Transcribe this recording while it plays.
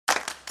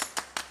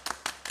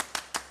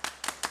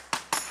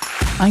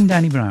I'm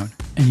Danny Brown,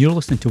 and you're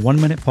listening to 1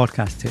 Minute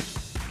Podcast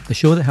Tips, the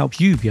show that helps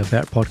you be a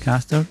better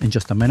podcaster in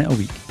just a minute a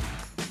week.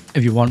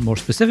 If you want more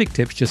specific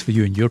tips just for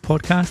you and your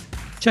podcast,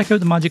 check out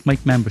the Magic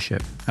Mike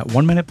membership at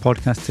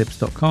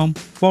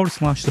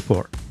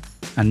 1minutepodcasttips.com/support.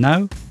 And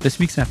now, this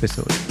week's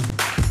episode.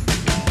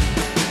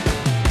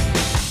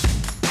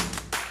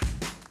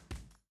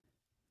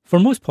 For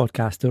most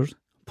podcasters,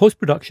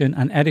 post-production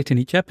and editing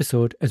each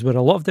episode is where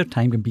a lot of their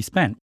time can be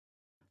spent.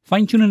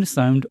 Fine-tuning the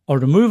sound or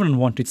removing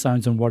unwanted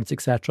sounds and words,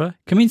 etc.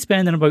 can mean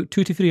spending about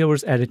 2 to 3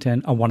 hours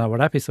editing a 1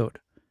 hour episode.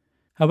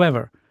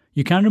 However,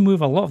 you can remove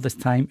a lot of this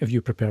time if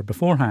you prepare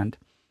beforehand.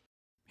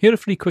 Here are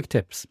 3 quick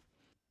tips.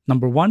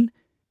 Number 1,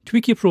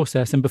 tweak your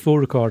processing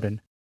before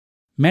recording.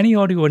 Many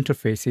audio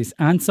interfaces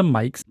and some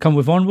mics come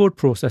with onboard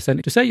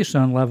processing to set your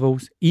sound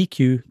levels,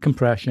 EQ,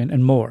 compression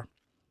and more.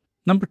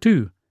 Number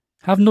 2,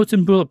 have notes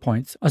and bullet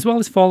points as well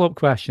as follow-up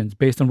questions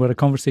based on where a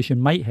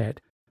conversation might head,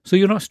 so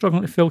you're not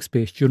struggling to fill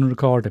space during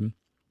recording.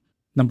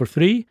 Number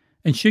 3,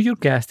 ensure your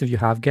guests, if you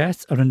have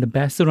guests, are in the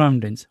best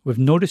surroundings with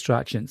no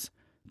distractions.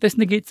 This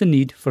negates the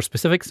need for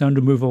specific sound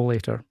removal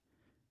later.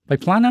 By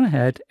planning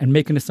ahead and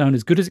making the sound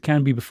as good as it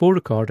can be before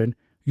recording,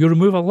 you'll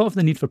remove a lot of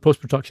the need for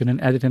post-production and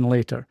editing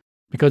later,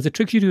 because the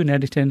tricks you do in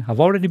editing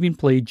have already been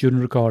played during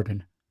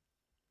recording.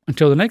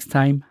 Until the next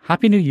time,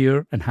 Happy New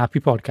Year and happy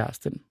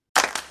podcasting.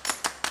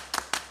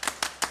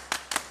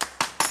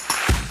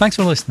 Thanks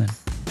for listening.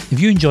 If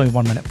you enjoy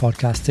 1 Minute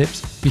Podcast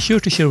Tips, be sure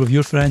to share with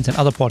your friends and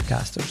other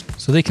podcasters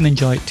so they can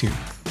enjoy it too.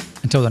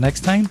 Until the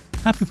next time,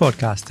 happy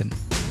podcasting.